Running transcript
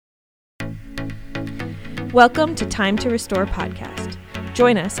Welcome to Time to Restore podcast.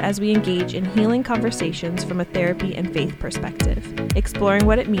 Join us as we engage in healing conversations from a therapy and faith perspective, exploring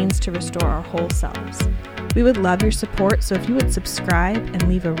what it means to restore our whole selves. We would love your support, so if you would subscribe and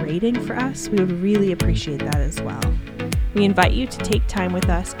leave a rating for us, we would really appreciate that as well. We invite you to take time with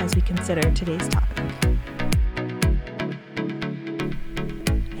us as we consider today's topic.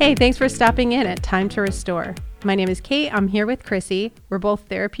 Hey, thanks for stopping in at Time to Restore. My name is Kate. I'm here with Chrissy. We're both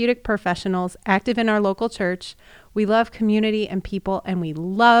therapeutic professionals active in our local church. We love community and people, and we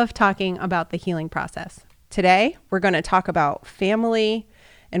love talking about the healing process. Today, we're going to talk about family,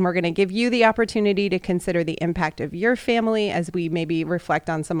 and we're going to give you the opportunity to consider the impact of your family as we maybe reflect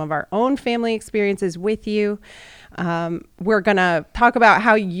on some of our own family experiences with you. We're going to talk about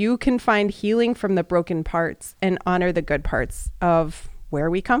how you can find healing from the broken parts and honor the good parts of where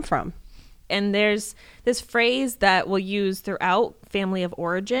we come from. And there's this phrase that we'll use throughout family of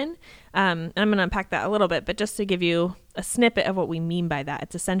origin. And I'm going to unpack that a little bit, but just to give you a snippet of what we mean by that,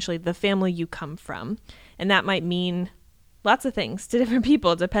 it's essentially the family you come from. And that might mean lots of things to different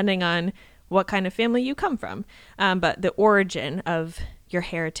people, depending on what kind of family you come from. But the origin of your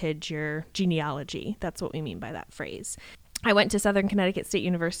heritage, your genealogy, that's what we mean by that phrase. I went to Southern Connecticut State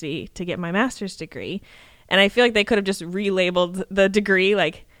University to get my master's degree. And I feel like they could have just relabeled the degree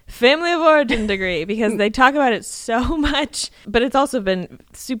like family of origin degree, because they talk about it so much, but it's also been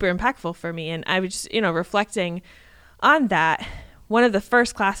super impactful for me. And I was just, reflecting on that. One of the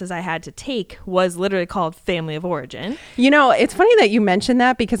first classes I had to take was literally called Family of Origin. It's funny that you mentioned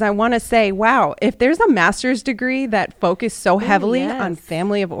that, because I want to say, wow, if there's a master's degree that focused so heavily on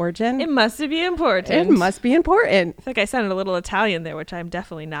family of origin, it must be important. It must be important. I think I sounded a little Italian there, which I'm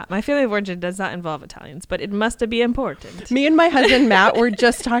definitely not. My family of origin does not involve Italians, but it must be important. Me and my husband, Matt, were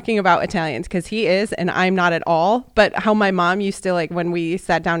just talking about Italians, because he is, and I'm not at all. But how my mom used to, when we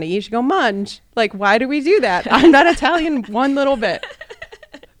sat down to eat, she'd go, Munch. Why do we do that? I'm not Italian one little bit.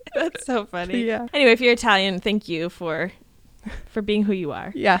 That's so funny. Yeah. Anyway, if you're Italian, thank you for being who you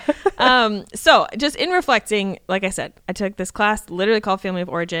are. Yeah. So just in reflecting, like I said, I took this class literally called Family of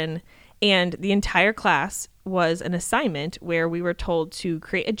Origin, and the entire class was an assignment where we were told to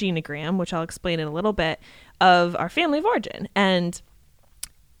create a genogram, which I'll explain in a little bit, of our family of origin, and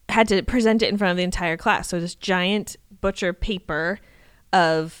had to present it in front of the entire class. So this giant butcher paper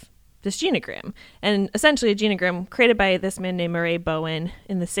of this genogram, and essentially a genogram created by this man named Murray Bowen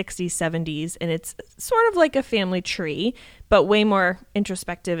in the 60s, 70s. And it's sort of like a family tree, but way more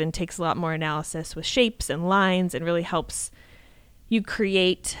introspective and takes a lot more analysis with shapes and lines, and really helps you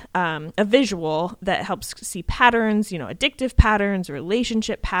create a visual that helps see patterns, addictive patterns,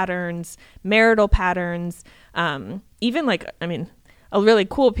 relationship patterns, marital patterns, even a really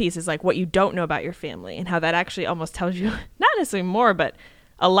cool piece is what you don't know about your family, and how that actually almost tells you not necessarily more, but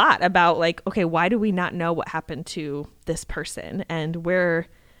a lot about okay, why do we not know what happened to this person, and where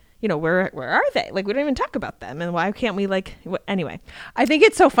are they? We don't even talk about them, and why can't we anyway. I think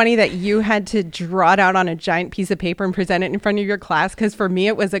it's so funny that you had to draw it out on a giant piece of paper and present it in front of your class, because for me,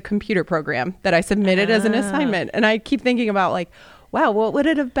 it was a computer program that I submitted as an assignment. And I keep thinking about wow, what would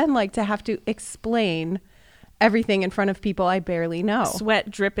it have been like to have to explain everything in front of people I barely know? Sweat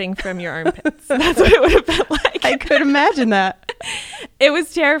dripping from your armpits. That's what it would have been like. I could imagine that. It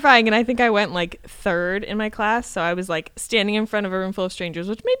was terrifying. And I think I went third in my class. So I was standing in front of a room full of strangers,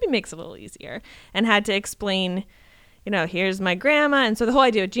 which maybe makes it a little easier, and had to explain, here's my grandma. And so the whole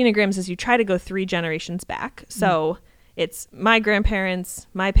idea of genograms is you try to go 3 generations back. So it's my grandparents,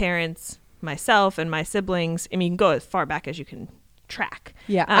 my parents, myself, and my siblings. I mean, you can go as far back as you can track.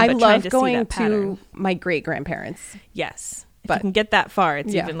 Yeah, I love going to my great-grandparents. Yes. If you can get that far,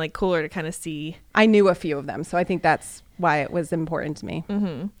 it's even cooler to kind of see. I knew a few of them, so I think that's why it was important to me.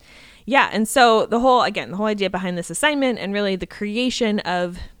 Mm-hmm. Yeah, and so the whole idea behind this assignment, and really the creation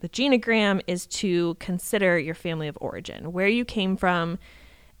of the genogram, is to consider your family of origin, where you came from,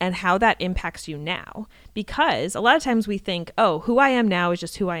 and how that impacts you now. Because a lot of times we think, oh, who I am now is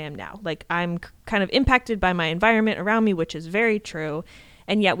just who I am now. I'm kind of impacted by my environment around me, which is very true.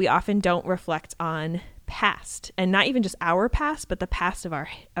 And yet we often don't reflect on past, and not even just our past, but the past of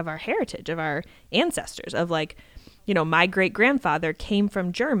our heritage, of our ancestors, of my great grandfather came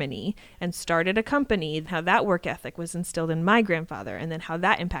from Germany and started a company, and how that work ethic was instilled in my grandfather, and then how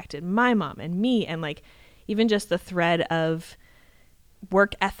that impacted my mom and me, and even just the thread of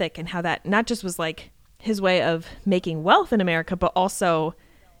work ethic, and how that not just was his way of making wealth in America, but also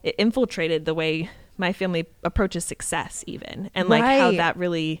it infiltrated the way my family approaches success even, and how that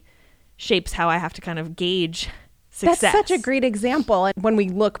really shapes how I have to kind of gauge success. That's such a great example. When we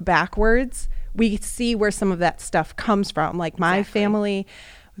look backwards, we see where some of that stuff comes from. My family,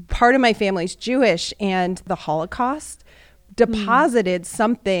 part of my family's Jewish, and the Holocaust deposited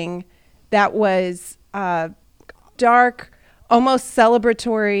something that was dark, almost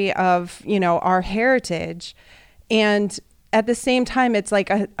celebratory of, our heritage. And at the same time, it's like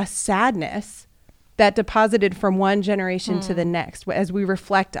a sadness that deposited from one generation to the next as we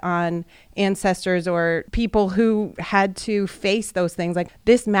reflect on ancestors or people who had to face those things. Like,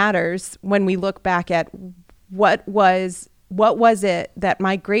 this matters when we look back at what was it that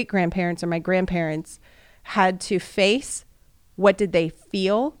my great-grandparents or my grandparents had to face. What did they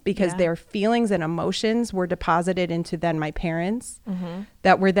feel? Because their feelings and emotions were deposited into then my parents,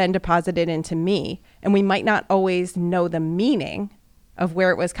 that were then deposited into me. And we might not always know the meaning of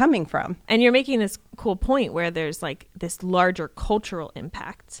where it was coming from. And you're making this cool point where there's like this larger cultural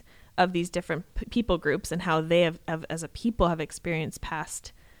impact of these different people groups and how they have as a people have experienced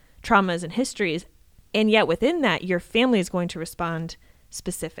past traumas and histories. And yet within that, your family is going to respond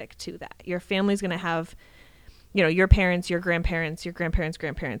specific to that. Your family is going to have, your parents, your grandparents'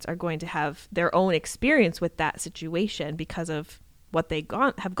 grandparents are going to have their own experience with that situation because of what they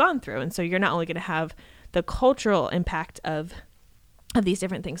have gone through. And so you're not only going to have the cultural impact of these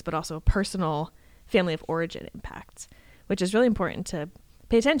different things, but also a personal family of origin impact, which is really important to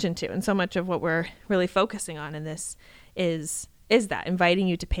pay attention to. And so much of what we're really focusing on in this is that, inviting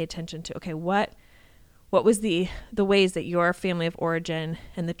you to pay attention to, okay, what was the ways that your family of origin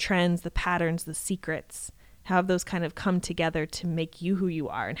and the trends, the patterns, the secrets, how have those kind of come together to make you who you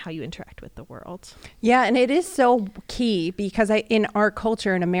are and how you interact with the world? Yeah, and it is so key because in our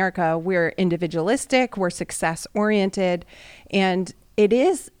culture in America, we're individualistic, we're success-oriented, and it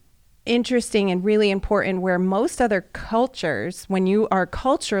is interesting and really important where most other cultures, when you are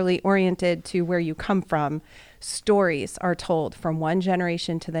culturally oriented to where you come from, stories are told from one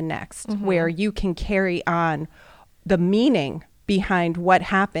generation to the next, where you can carry on the meaning behind what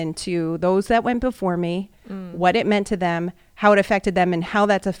happened to those that went before me, what it meant to them, how it affected them, and how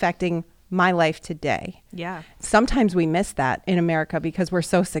that's affecting my life today. Yeah. Sometimes we miss that in America because we're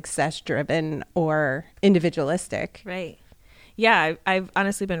so success driven or individualistic. Right. Yeah. I've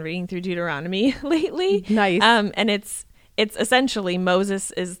honestly been reading through Deuteronomy lately. Nice. And it's essentially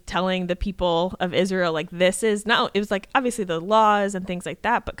Moses is telling the people of Israel, like, this is not, it was like obviously the laws and things like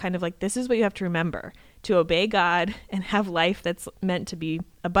that, but kind of like, this is what you have to remember to obey God and have life that's meant to be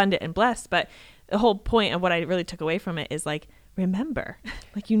abundant and blessed. But the whole point of what I really took away from it is like, remember,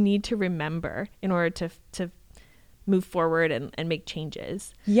 like you need to remember in order to move forward and make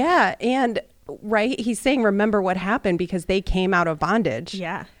changes. Yeah. And right. He's saying, remember what happened because they came out of bondage.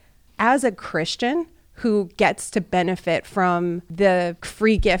 Yeah. As a Christian who gets to benefit from the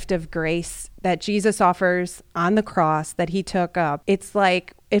free gift of grace that Jesus offers on the cross that he took up, it's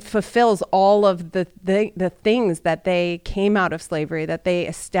like it fulfills all of the things that they came out of slavery, that they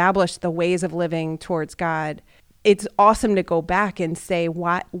established the ways of living towards God. It's awesome to go back and say,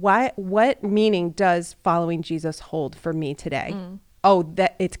 what meaning does following Jesus hold for me today? Oh,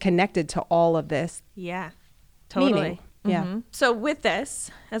 that it's connected to all of this. Yeah, totally. Meaning. Yeah. So with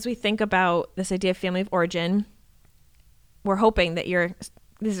this, as we think about this idea of family of origin, we're hoping that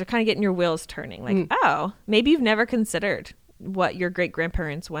these are kind of getting your wheels turning. Like, oh, maybe you've never considered what your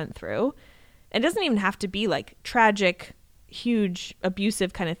great-grandparents went through. It doesn't even have to be like tragic, huge,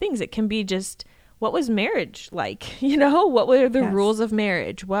 abusive kind of things. It can be just, what was marriage like? What were the rules of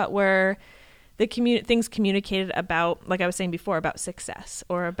marriage? What were the things communicated about, like I was saying before, about success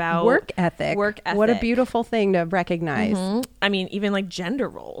or about work ethic. What a beautiful thing to recognize. I mean, even like gender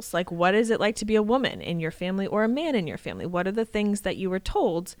roles, like what is it like to be a woman in your family or a man in your family? What are the things that you were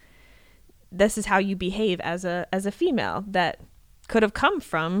told? This is how you behave as a female, that could have come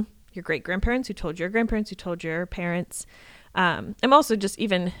from your great grandparents who told your grandparents who told your parents. I'm also just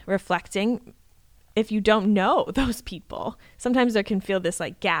even reflecting, if you don't know those people, sometimes there can feel this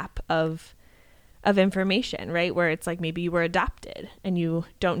like gap of information, right? Where it's like maybe you were adopted and you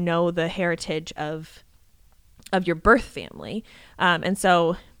don't know the heritage of your birth family. And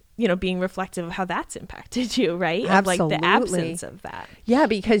so, being reflective of how that's impacted you, right? Absolutely. Of like the absence of that. Yeah,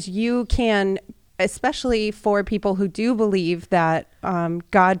 because you can, especially for people who do believe that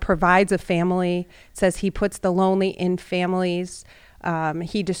God provides a family, says he puts the lonely in families.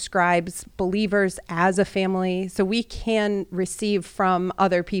 He describes believers as a family. So we can receive from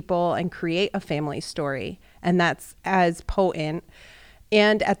other people and create a family story. And that's as potent.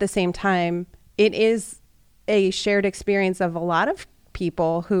 And at the same time, it is a shared experience of a lot of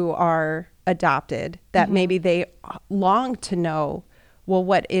people who are adopted that maybe they long to know, well,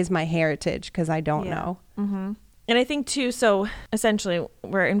 what is my heritage? Because I don't know. And I think too, so essentially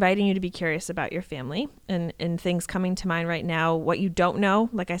we're inviting you to be curious about your family, and things coming to mind right now. What you don't know,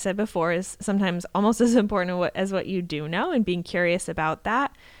 like I said before, is sometimes almost as important as what you do know, and being curious about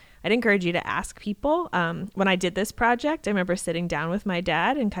that. I'd encourage you to ask people. When I did this project, I remember sitting down with my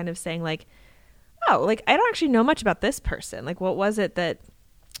dad and kind of saying like, oh, like I don't actually know much about this person. Like, what was it that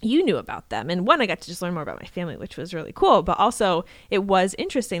you knew about them? And one, I got to just learn more about my family, which was really cool. But also it was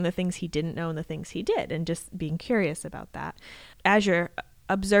interesting, the things he didn't know and the things he did, and just being curious about that. As you're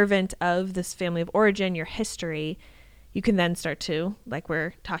observant of this family of origin, your history, you can then start to, like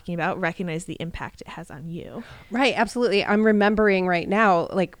we're talking about, recognize the impact it has on you. Right. Absolutely. I'm remembering right now,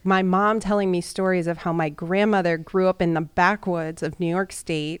 like my mom telling me stories of how my grandmother grew up in the backwoods of New York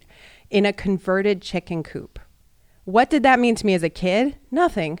State in a converted chicken coop. What did that mean to me as a kid?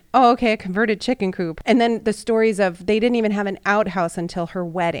 Nothing. Oh, okay, a converted chicken coop. And then the stories of they didn't even have an outhouse until her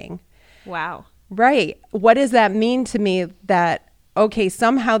wedding. Wow. Right. What does that mean to me that, okay,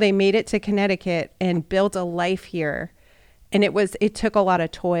 somehow they made it to Connecticut and built a life here. And it took a lot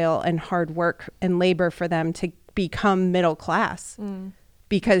of toil and hard work and labor for them to become middle class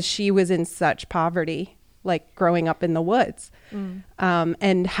because she was in such poverty, like growing up in the woods.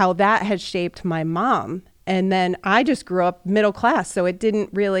 And how that has shaped my mom. And then I just grew up middle class, so it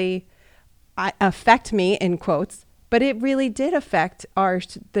didn't really affect me, in quotes, but it really did affect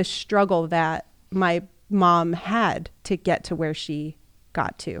the struggle that my mom had to get to where she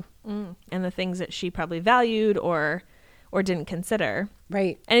got to. And the things that she probably valued or didn't consider.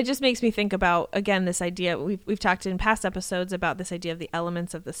 Right. And it just makes me think about, again, this idea, we've talked in past episodes about this idea of the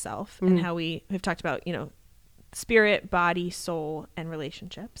elements of the self and how we've talked about, spirit, body, soul, and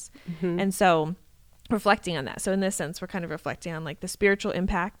relationships. And so reflecting on that. So in this sense, we're kind of reflecting on like the spiritual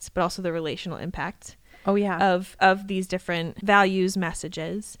impact, but also the relational impact of these different values,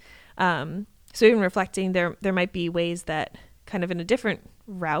 messages. So even reflecting, there might be ways that kind of in a different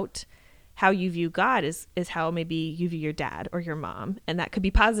route, how you view God is how maybe you view your dad or your mom. And that could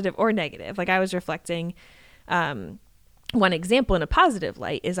be positive or negative. Like I was reflecting, one example in a positive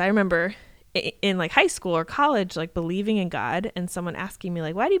light is I remember in like high school or college, like believing in God and someone asking me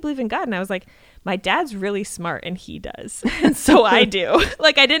like, why do you believe in God? And I was like, my dad's really smart and he does. And so I do.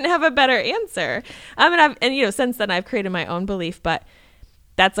 Like I didn't have a better answer. And since then I've created my own belief, but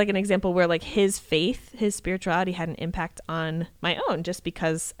that's like an example where like his faith, his spirituality had an impact on my own just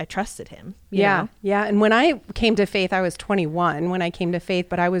because I trusted him. You know? Yeah. And when I came to faith, I was 21 when I came to faith,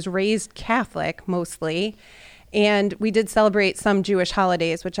 but I was raised Catholic mostly. And we did celebrate some Jewish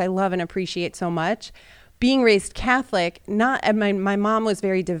holidays, which I love and appreciate so much. Being raised Catholic, my mom was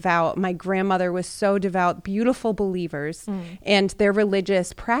very devout. My grandmother was so devout, beautiful believers. And their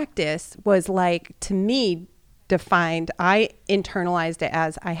religious practice was like, to me, defined, I internalized it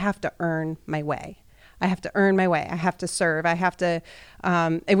as I have to earn my way. I have to earn my way. I have to serve. I have to,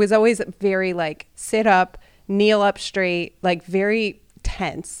 it was always very like sit up, kneel up straight, like very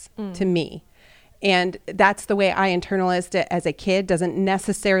tense to me. And that's the way I internalized it as a kid. Doesn't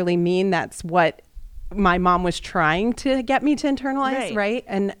necessarily mean that's what my mom was trying to get me to internalize, right?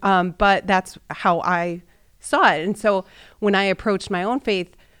 And but that's how I saw it. And so when I approached my own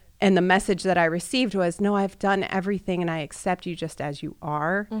faith, and the message that I received was, no, I've done everything and I accept you just as you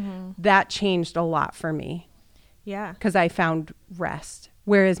are. That changed a lot for me. Yeah. Because I found rest.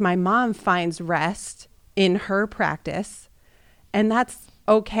 Whereas my mom finds rest in her practice. And that's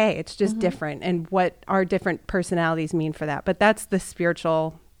okay. It's just different. And what our different personalities mean for that. But that's the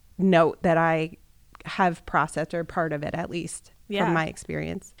spiritual note that I have processed, or part of it at least, from my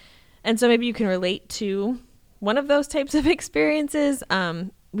experience. And so maybe you can relate to one of those types of experiences.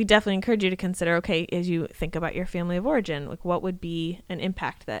 We definitely encourage you to consider, okay, as you think about your family of origin, like what would be an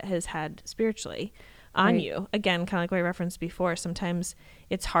impact that has had spiritually on you? Again, kind of like what I referenced before, sometimes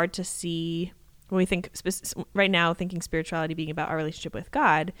it's hard to see when we think right now, thinking spirituality being about our relationship with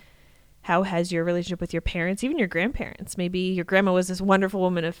God. How has your relationship with your parents, even your grandparents? Maybe your grandma was this wonderful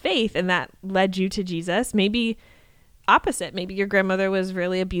woman of faith and that led you to Jesus. Maybe opposite. Maybe your grandmother was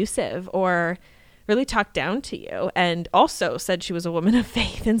really abusive or really talked down to you and also said she was a woman of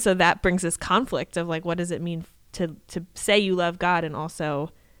faith. And so that brings this conflict of like, what does it mean to say you love God and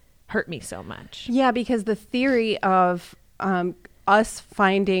also hurt me so much? Yeah, because the theory of us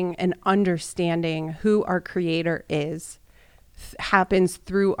finding and understanding who our creator is happens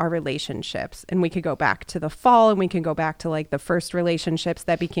through our relationships. And we could go back to the fall, and we can go back to like the first relationships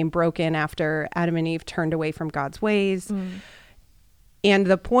that became broken after Adam and Eve turned away from God's ways. And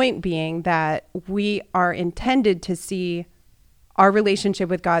the point being that we are intended to see our relationship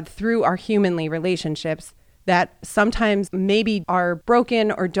with God through our humanly relationships that sometimes maybe are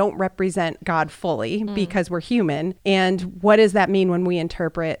broken or don't represent God fully because we're human. And what does that mean when we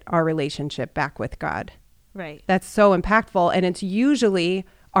interpret our relationship back with God? Right. That's so impactful. And it's usually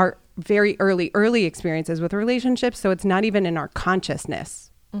our very early experiences with relationships. So it's not even in our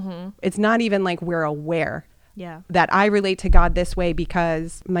consciousness. It's not even like we're aware that I relate to God this way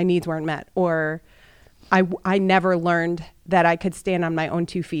because my needs weren't met, or I never learned that I could stand on my own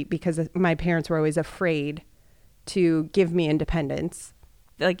 2 feet because my parents were always afraid to give me independence.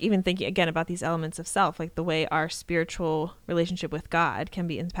 Like even thinking again about these elements of self, like the way our spiritual relationship with God can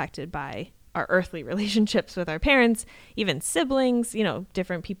be impacted by our earthly relationships with our parents, even siblings, you know,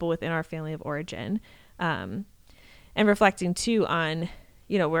 different people within our family of origin. And reflecting too on,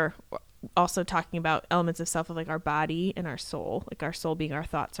 you know, we're also talking about elements of self of like our body and our soul, like our soul being our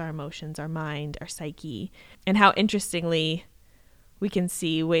thoughts, our emotions, our mind, our psyche, and how interestingly we can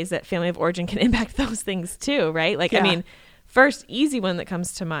see ways that family of origin can impact those things too, right? Like, I mean, first easy one that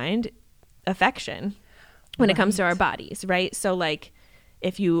comes to mind, affection, when it comes to our bodies, right? So like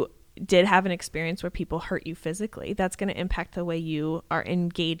if you did have an experience where people hurt you physically, that's going to impact the way you are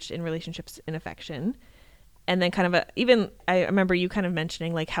engaged in relationships and affection. And then kind of even I remember you kind of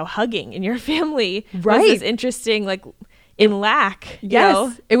mentioning like how hugging in your family was this interesting, like in lack. Yes,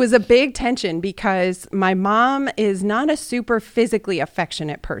 know? It was a big tension because my mom is not a super physically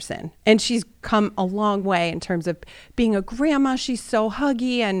affectionate person. And she's come a long way in terms of being a grandma. She's so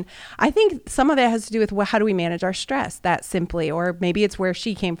huggy. And I think some of it has to do with how do we manage our stress that simply, or maybe it's where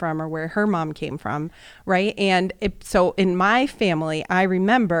she came from or where her mom came from, right? And so in my family, I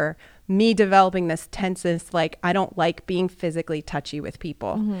remember me developing this tenseness, like I don't like being physically touchy with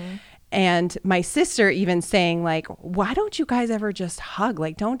people. And my sister even saying like, why don't you guys ever just hug?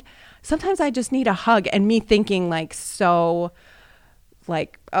 Like, sometimes I just need a hug. And me thinking like, so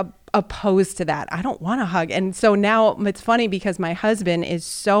like opposed to that. I don't want to hug. And so now it's funny because my husband is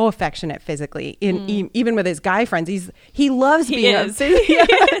so affectionate physically even with his guy friends. He loves being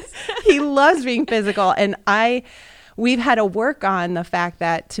he loves being physical. And we've had to work on the fact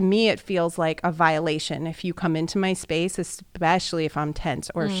that to me, it feels like a violation if you come into my space, especially if I'm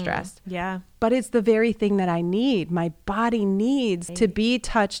tense or stressed. Yeah. But it's the very thing that I need. My body needs to be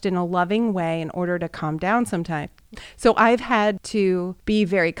touched in a loving way in order to calm down sometimes. So I've had to be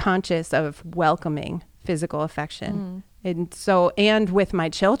very conscious of welcoming physical affection. And with my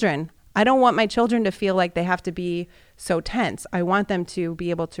children, I don't want my children to feel like they have to be so tense. I want them to be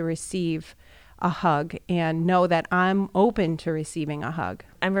able to receive a hug and know that I'm open to receiving a hug.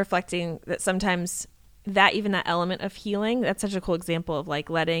 I'm reflecting that sometimes that element of healing, that's such a cool example of like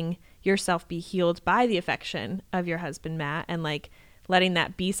letting yourself be healed by the affection of your husband, Matt, and like letting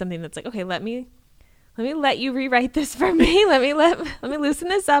that be something that's like, okay, let me let you rewrite this for me. Let me loosen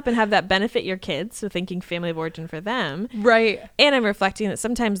this up and have that benefit your kids. So thinking family of origin for them. Right. And I'm reflecting that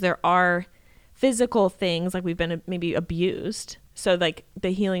sometimes there are physical things like we've been maybe abused. So like the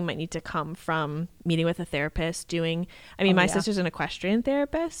healing might need to come from meeting with a therapist, my sister's an equestrian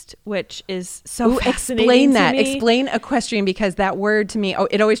therapist, which is so fascinating. Explain that. To me. Explain equestrian, because that word to me,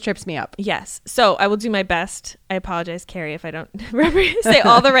 it always trips me up. Yes. So I will do my best. I apologize, Carrie, if I don't say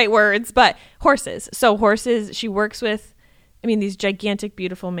all the right words, but horses. So horses, she works with, these gigantic,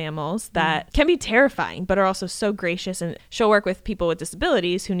 beautiful mammals that can be terrifying, but are also so gracious. And she'll work with people with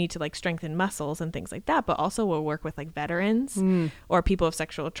disabilities who need to like strengthen muscles and things like that, but also will work with like veterans or people of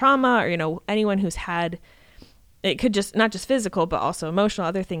sexual trauma or, anyone who's had, it could just, not just physical, but also emotional,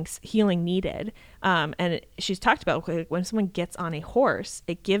 other things, healing needed. And she's talked about when someone gets on a horse,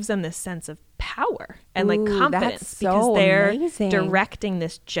 it gives them this sense of power and like confidence because they're amazing. Directing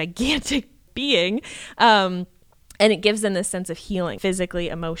this gigantic being. And it gives them this sense of healing physically,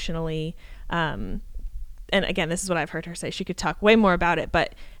 emotionally. And again, this is what I've heard her say. She could talk way more about it,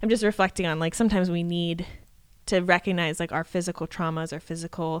 but I'm just reflecting on like sometimes we need to recognize like our physical traumas, our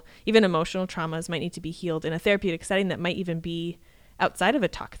physical, even emotional traumas might need to be healed in a therapeutic setting that might even be outside of a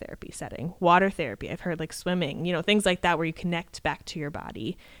talk therapy setting. Water therapy, I've heard, like swimming, things like that where you connect back to your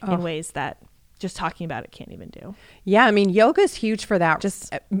body in ways that just talking about it can't even do. Yeah, yoga is huge for that.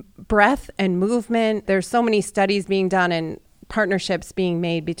 Just breath and movement. There's so many studies being done and partnerships being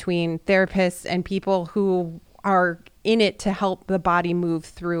made between therapists and people who are in it to help the body move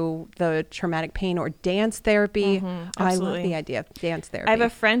through the traumatic pain, or dance therapy. I love the idea of dance therapy. I have a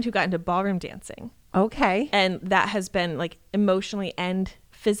friend who got into ballroom dancing. Okay. And that has been like emotionally and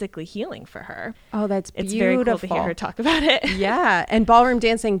physically healing for her. Oh, that's beautiful. It's very cool to hear her talk about it. Yeah. And ballroom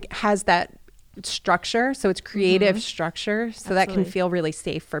dancing has that structure, so it's creative structure, so that can feel really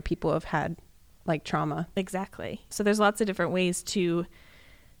safe for people who have had like trauma. Exactly. So there's lots of different ways to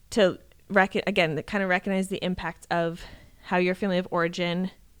again, kind of recognize the impact of how your family of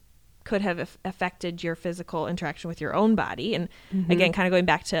origin could have affected your physical interaction with your own body. And again, kind of going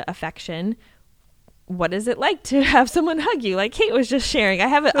back to affection, what is it like to have someone hug you? Like Kate was just sharing. I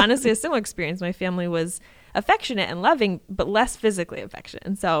have honestly a similar experience. My family was affectionate and loving, but less physically affectionate.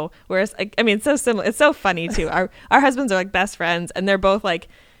 And so, whereas, I mean, it's so similar. It's so funny too. Our husbands are like best friends, and they're both like,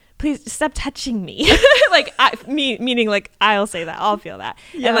 please stop touching me. Like meaning like, I'll say that, I'll feel that.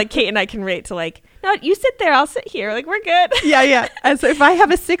 Yeah. And like Kate and I can relate to like, no, you sit there, I'll sit here. Like, we're good. Yeah. And so if I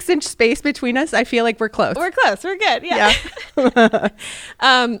have a 6-inch space between us, I feel like we're close. We're good. Yeah.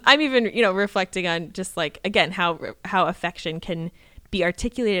 I'm even, reflecting on just like, again, how affection can be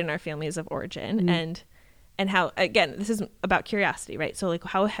articulated in our families of origin, and how, again, this is about curiosity, right? So like,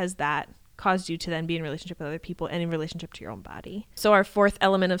 how has that caused you to then be in relationship with other people and in relationship to your own body? So our fourth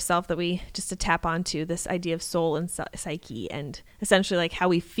element of self that we just to tap onto, this idea of soul and psyche, and essentially like how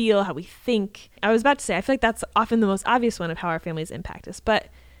we feel, how we think. I was about to say, I feel like that's often the most obvious one of how our families impact us, but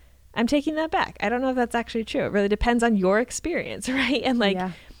I'm taking that back. I don't know if that's actually true. It really depends on your experience, right? And like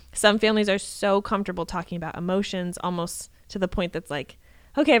some families are so comfortable talking about emotions almost to the point that's like,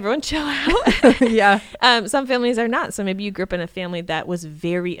 okay, everyone chill out. Yeah. Some families are not. So maybe you grew up in a family that was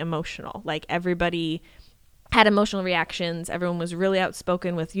very emotional. Like everybody had emotional reactions. Everyone was really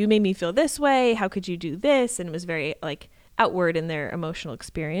outspoken with, you made me feel this way. How could you do this? And it was very like outward in their emotional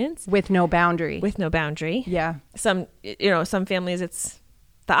experience. With no boundary. Yeah. Some families, it's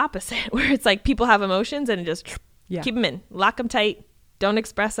the opposite, where it's like people have emotions and just keep them in, lock them tight, don't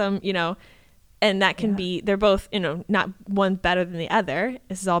express them, And that can be, they're both, not one better than the other.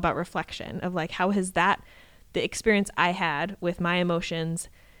 This is all about reflection of like, how has the experience I had with my emotions,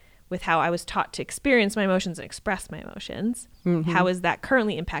 with how I was taught to experience my emotions and express my emotions, how is that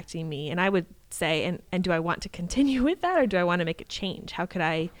currently impacting me? And I would say, and do I want to continue with that, or do I want to make a change? How could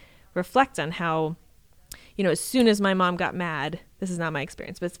I reflect on how, as soon as my mom got mad, this is not my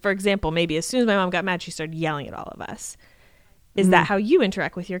experience, but for example, maybe as soon as my mom got mad, she started yelling at all of us. Is that how you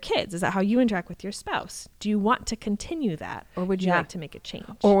interact with your kids? Is that how you interact with your spouse? Do you want to continue that, or would you like to make a change?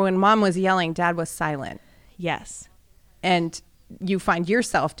 Or when mom was yelling, dad was silent. Yes. And you find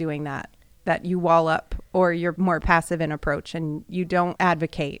yourself doing that you wall up, or you're more passive in approach and you don't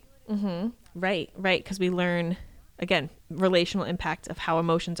advocate. Right. Because we learn, again, relational impact of how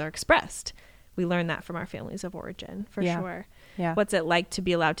emotions are expressed. We learn that from our families of origin, for sure. Yeah. What's it like to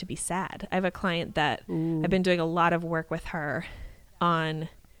be allowed to be sad? I have a client that I've been doing a lot of work with her on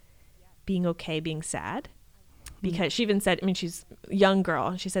being okay being sad, because she even said, she's a young girl,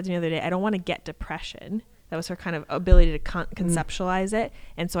 and she said to me the other day, I don't want to get depression. That was her kind of ability to conceptualize it.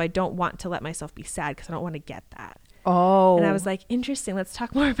 And so I don't want to let myself be sad because I don't want to get that. Oh. And I was like, interesting. Let's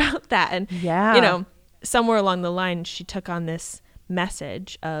talk more about that. And, somewhere along the line, she took on this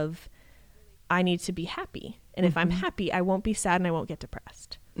message of, I need to be happy. And if I'm happy, I won't be sad and I won't get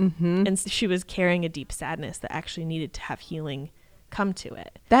depressed. And she was carrying a deep sadness that actually needed to have healing come to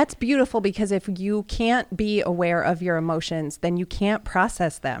it. That's beautiful, because if you can't be aware of your emotions, then you can't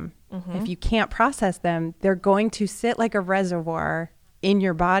process them. If you can't process them, they're going to sit like a reservoir in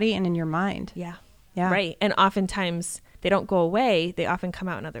your body and in your mind. Yeah. Right. And oftentimes they don't go away. They often come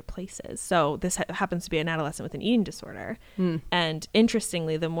out in other places. So this happens to be an adolescent with an eating disorder. And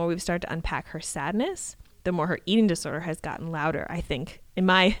interestingly, the more we've started to unpack her sadness, the more her eating disorder has gotten louder, I think, in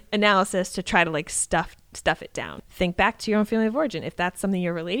my analysis, to try to like stuff it down. Think back to your own family of origin. If that's something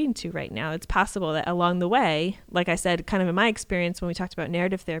you're relating to right now, it's possible that along the way, like I said, kind of in my experience when we talked about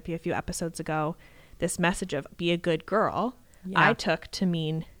narrative therapy a few episodes ago, this message of be a good girl, I took to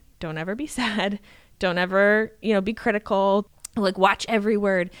mean don't ever be sad, don't ever, be critical, like watch every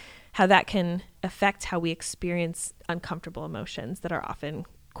word, how that can affect how we experience uncomfortable emotions that are often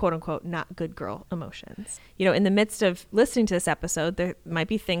quote unquote, not good girl emotions. In the midst of listening to this episode, there might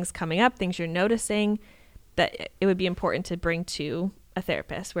be things coming up, things you're noticing that it would be important to bring to a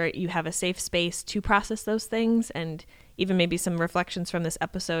therapist, where you have a safe space to process those things, and even maybe some reflections from this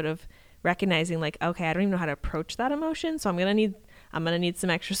episode of recognizing like, okay, I don't even know how to approach that emotion. So I'm going to need some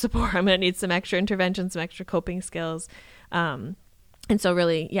extra support. I'm going to need some extra intervention, some extra coping skills. And so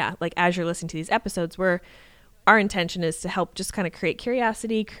really, like as you're listening to these episodes, our intention is to help just kind of create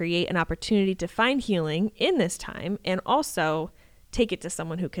curiosity, create an opportunity to find healing in this time, and also take it to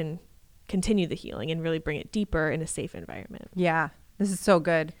someone who can continue the healing and really bring it deeper in a safe environment. Yeah, this is so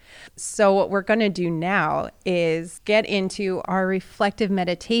good. So what we're going to do now is get into our reflective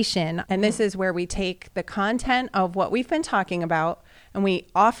meditation. And this is where we take the content of what we've been talking about, and we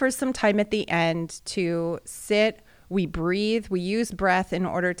offer some time at the end to sit. We breathe, we use breath in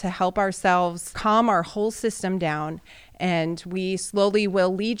order to help ourselves calm our whole system down. And we slowly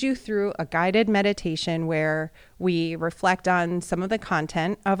will lead you through a guided meditation where we reflect on some of the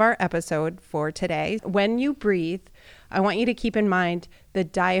content of our episode for today. When you breathe, I want you to keep in mind the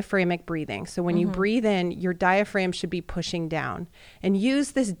diaphragmatic breathing. So when you breathe in, your diaphragm should be pushing down. And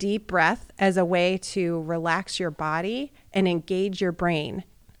use this deep breath as a way to relax your body and engage your brain.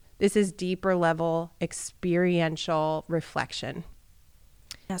 This is deeper level experiential reflection.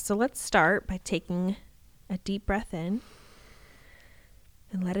 Yeah, so let's start by taking a deep breath in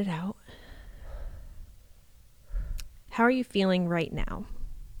and let it out. How are you feeling right now?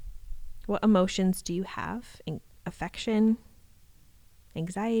 What emotions do you have? Affection,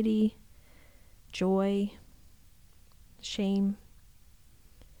 anxiety, joy, shame.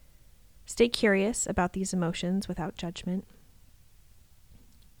 Stay curious about these emotions without judgment.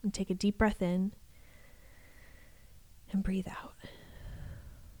 And take a deep breath in and breathe out.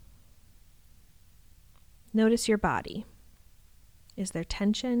 Notice your body. Is there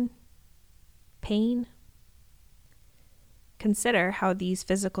tension? Pain? Consider how these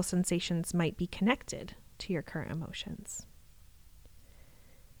physical sensations might be connected to your current emotions.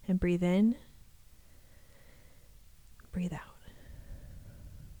 And breathe in, breathe out.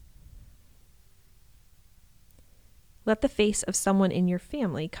 Let the face of someone in your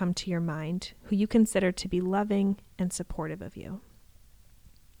family come to your mind who you consider to be loving and supportive of you.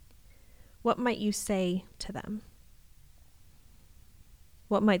 What might you say to them?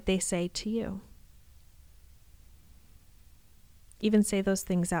 What might they say to you? Even say those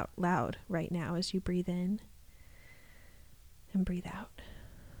things out loud right now as you breathe in and breathe out.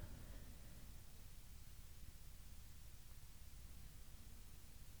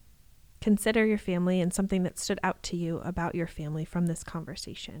 Consider your family and something that stood out to you about your family from this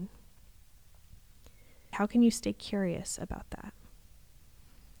conversation. How can you stay curious about that?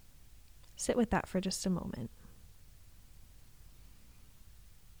 Sit with that for just a moment.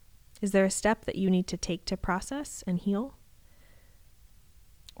 Is there a step that you need to take to process and heal?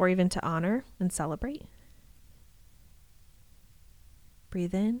 Or even to honor and celebrate?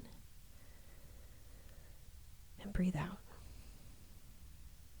 Breathe in and breathe out.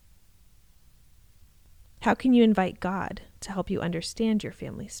 How can you invite God to help you understand your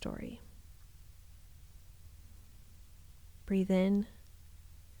family story? Breathe in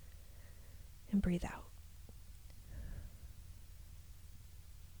and breathe out.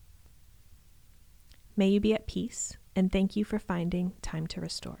 May you be at peace, and thank you for finding time to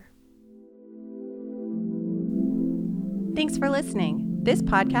restore. Thanks for listening. This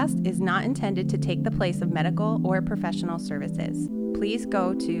podcast is not intended to take the place of medical or professional services. Please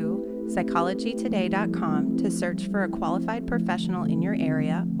go to psychologytoday.com to search for a qualified professional in your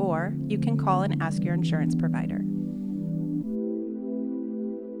area, or you can call and ask your insurance provider.